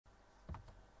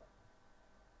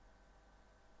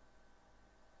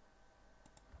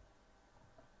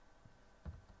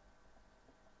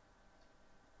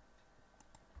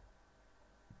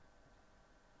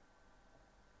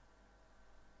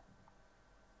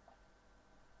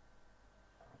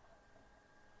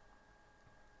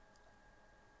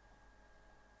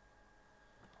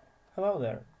Hello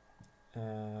there.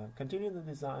 Continue the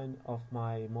design of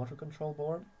my motor control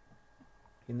board.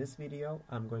 In this video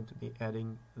I'm going to be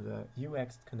adding the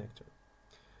UEXT connector.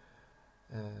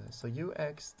 So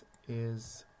UEXT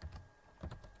is,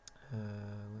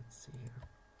 let's see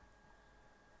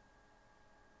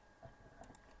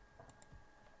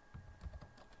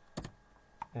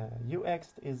here.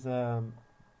 UEXT is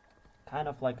kind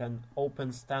of like an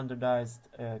open standardized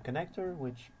connector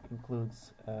which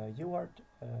includes UART,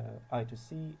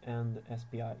 I2C and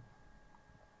SPI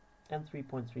and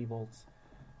 3.3 volts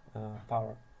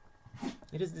power.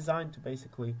 It is designed to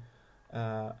basically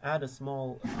add a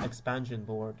small expansion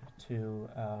board to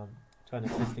an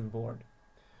existing board.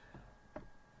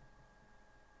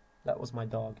 That was my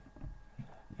dog.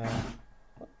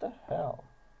 What the hell?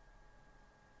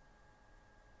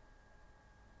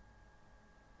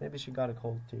 Maybe she got a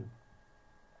cold too.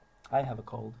 I have a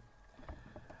cold.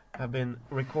 I've been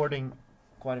recording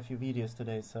quite a few videos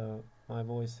today, so my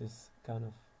voice is kind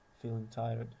of feeling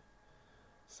tired.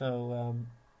 So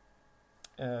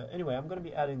anyway, I'm going to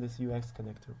be adding this UEXT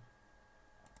connector.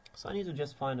 So I need to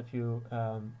just find a few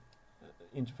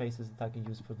interfaces that I can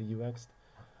use for the UEXT.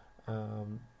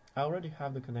 I already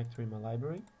have the connector in my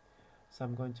library, so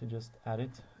I'm going to just add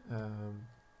it.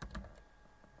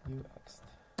 UEXT.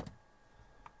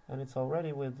 And it's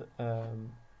already with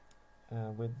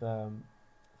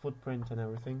footprint and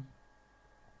everything.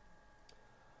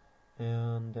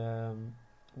 And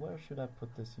where should I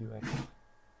put this UEXT?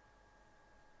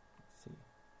 Let's see.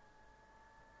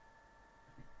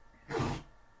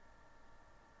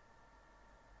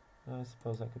 I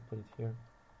suppose I could put it here.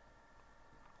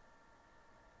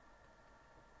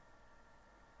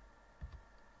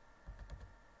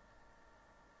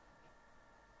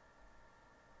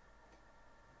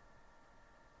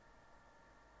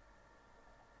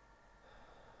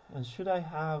 And should I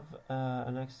have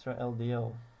an extra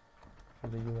LDO for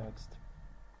the UEXT?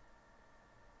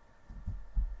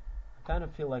 I kind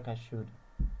of feel like I should,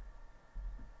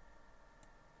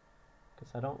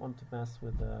 because I don't want to mess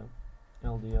with the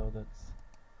LDO that's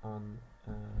on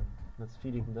that's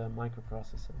feeding the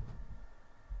microprocessor.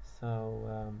 So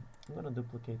I'm going to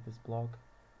duplicate this block,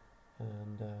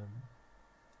 and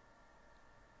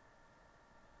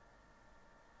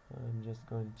I'm just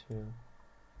going to,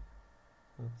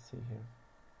 let's see here.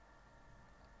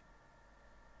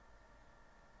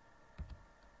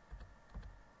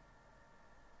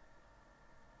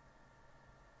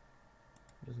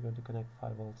 I'm just going to connect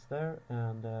 5 volts there,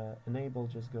 and enable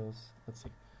just goes, let's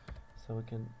see. So we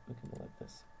can go like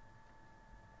this.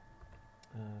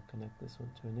 Connect this one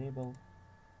to enable,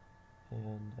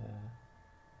 and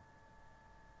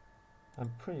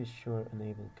I'm pretty sure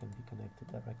enable can be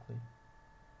connected directly.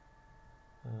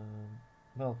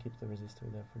 Well, I'll keep the resistor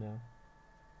there for now.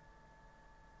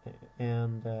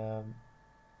 And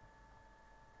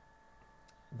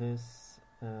this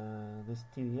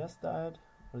TVS diode,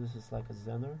 or this is like a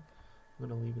Zener, I'm going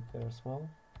to leave it there as well.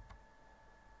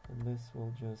 And this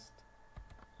will just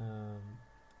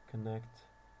connect.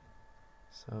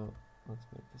 So let's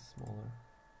make this smaller.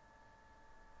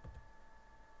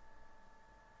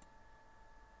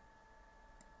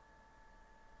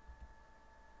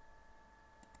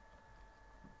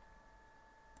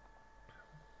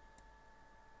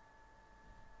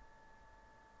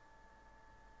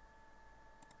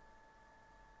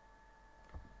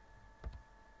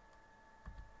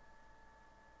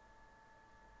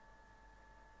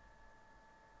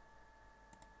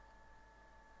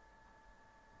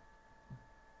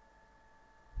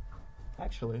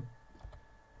 Actually,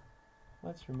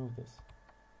 let's remove this.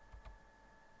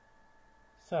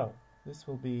 So this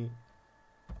will be,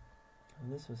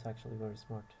 and this was actually a very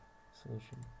smart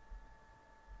solution.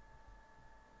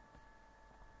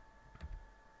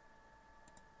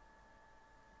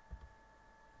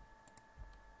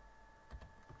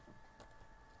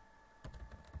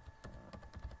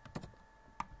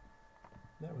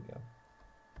 There we go.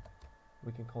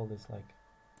 We can call this like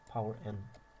power N.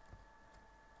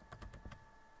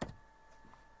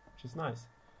 Which is nice.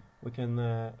 We can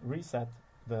reset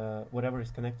the whatever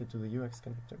is connected to the UEXT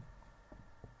connector.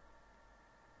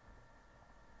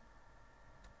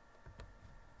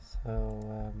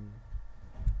 So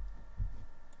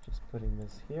just putting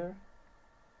this here,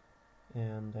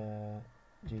 and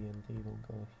G and D will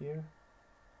go here.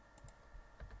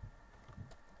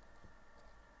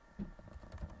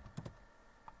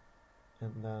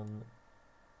 And then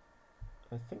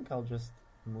I think I'll just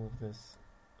move this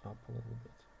up a little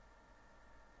bit.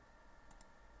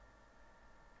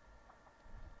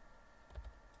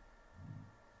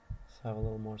 Have a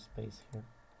little more space here.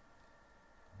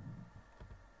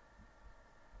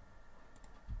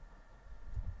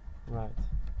 Right.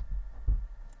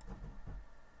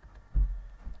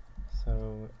 So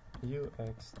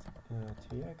UEXT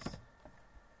TX,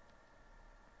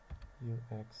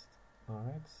 UEXT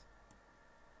RX.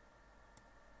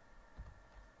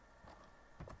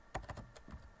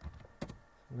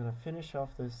 I'm gonna finish off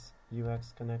this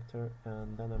UX connector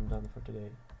and then I'm done for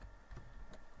today.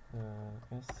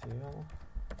 SCL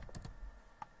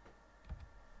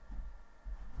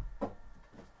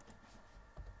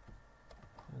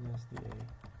and SDA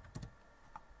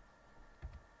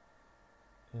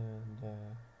and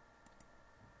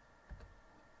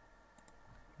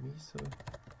MISO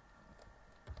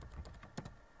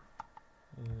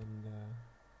and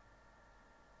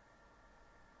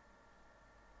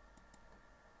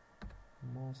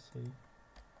MOSI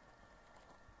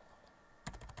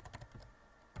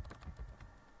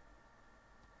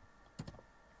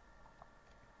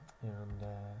and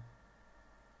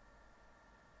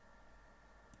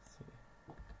let's see,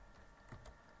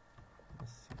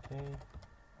 SCK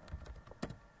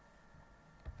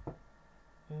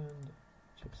and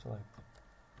chip select.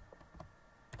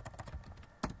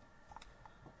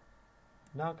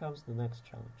 Now comes the next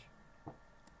challenge.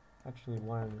 Actually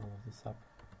wiring all of this up.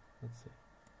 Let's see.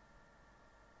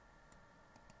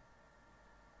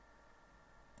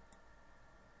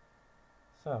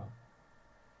 So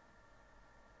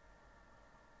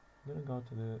I'm gonna go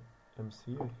to the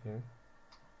MCU here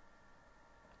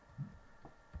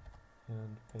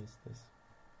and paste this.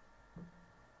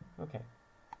 Okay.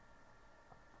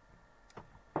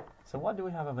 So what do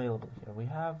we have available here? We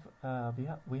have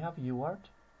UART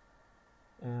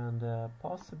and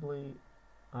possibly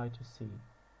I2C.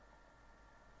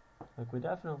 Like we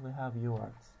definitely have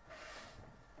UARTs.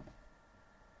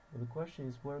 But the question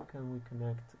is, where can we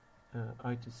connect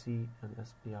I2C and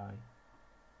SPI?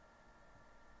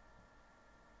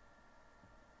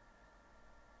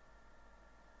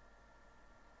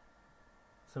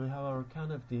 So we have our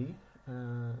CanFD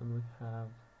and we have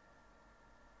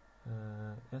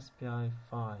SPI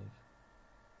 5.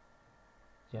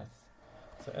 Yes.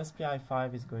 So SPI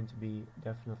 5 is going to be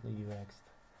definitely UEXT.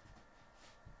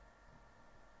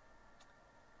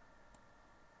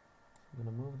 I'm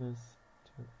going to move this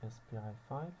to SPI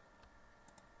 5.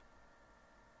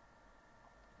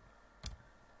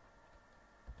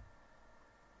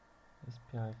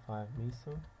 SPI 5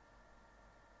 MISO.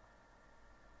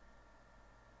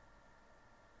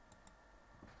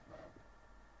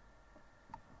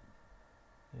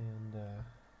 And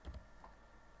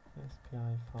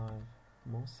SPI 5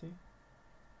 MOSI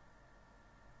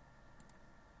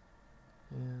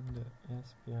and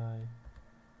SPI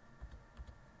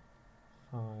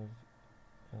 5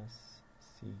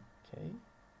 SCK.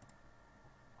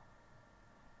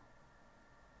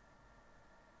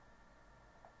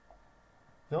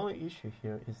 The only issue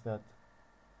here is that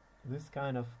this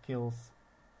kind of kills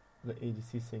the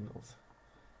ADC signals.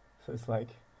 So it's like,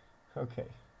 okay,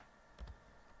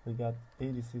 we got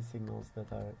ADC signals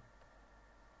that are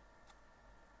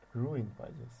ruined by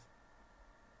this.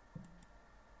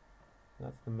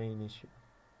 That's the main issue.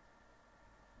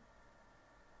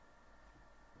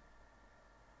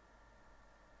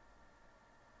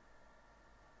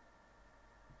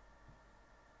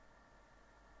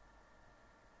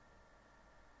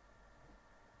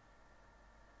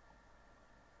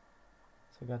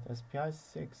 So I got SPI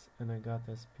 6 and I got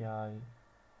SPI.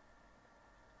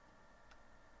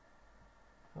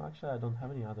 Oh, actually I don't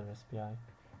have any other SPI.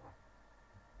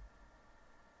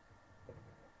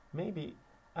 Maybe,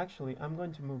 actually I'm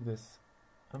going to move this.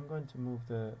 I'm going to move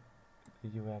the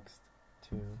UEXT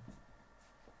to,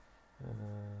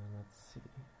 let's see,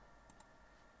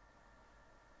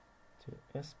 to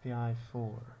SPI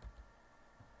 4.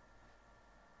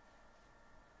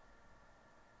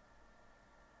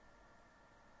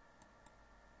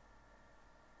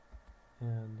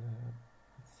 And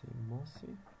let's see,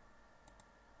 MOSI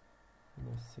and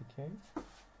SCK.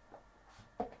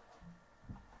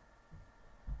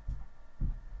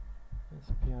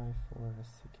 SPI 4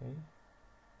 SCK.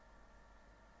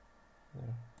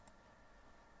 There.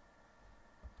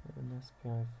 And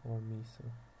SPI 4 MISO.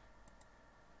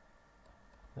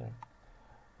 There.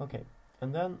 Okay, and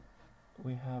then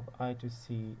we have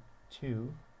I2C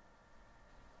 2.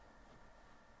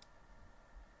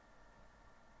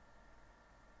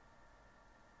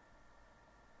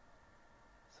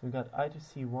 So we got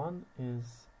I2C 1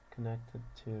 is connected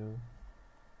to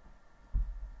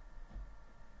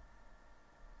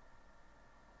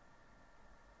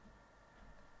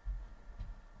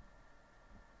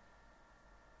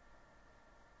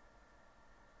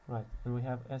right, and we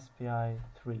have SPI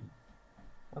 3.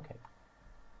 Okay.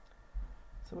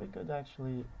 So we could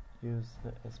actually use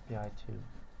the SPI2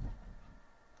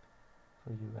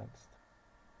 for UEXT.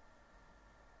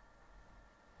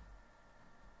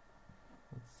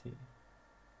 Let's see.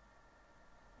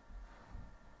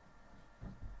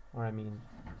 Or I mean,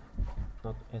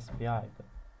 not SPI, but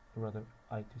rather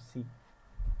I2C.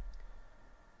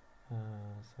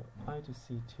 So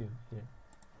I2C2 here.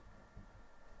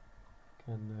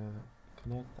 Can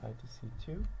connect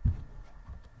I2C2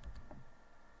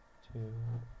 to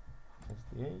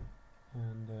SDA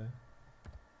and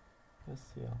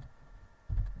SCL.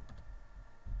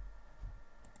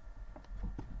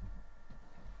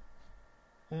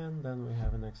 And then we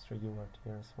have an extra UART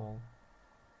here as well.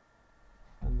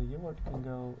 And the UART can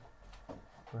go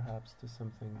perhaps to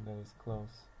something that is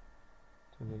close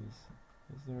to these.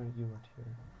 Is there a UART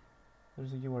here?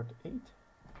 There's a UART 8.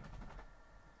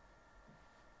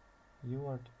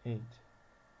 UART 8.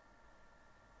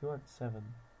 UART 7.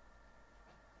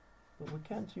 But we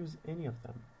can't use any of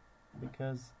them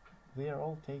because they are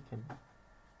all taken.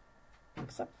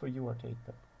 Except for UART 8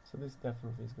 though. So this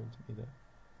definitely is going to be the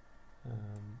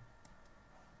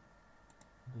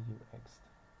UEXT.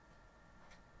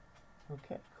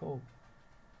 Okay, cool.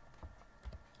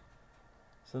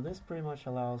 So this pretty much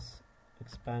allows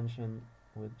expansion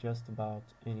with just about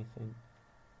anything.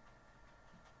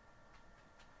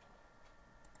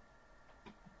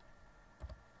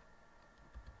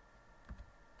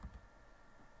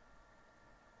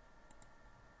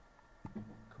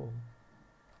 Cool.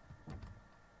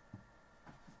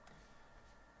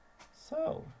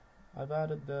 So I've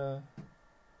added the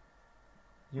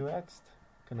UEXT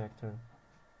connector.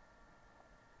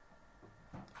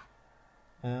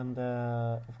 And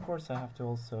of course I have to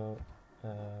also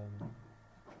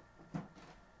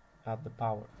add the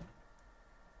power.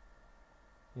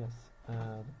 Yes,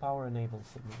 the power enable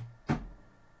signal. The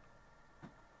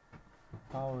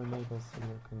power enable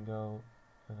signal can go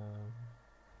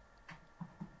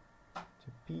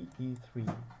to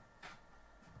PE3.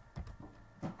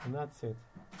 And that's it.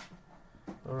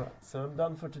 Alright, so I'm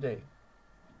done for today.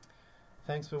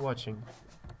 Thanks for watching.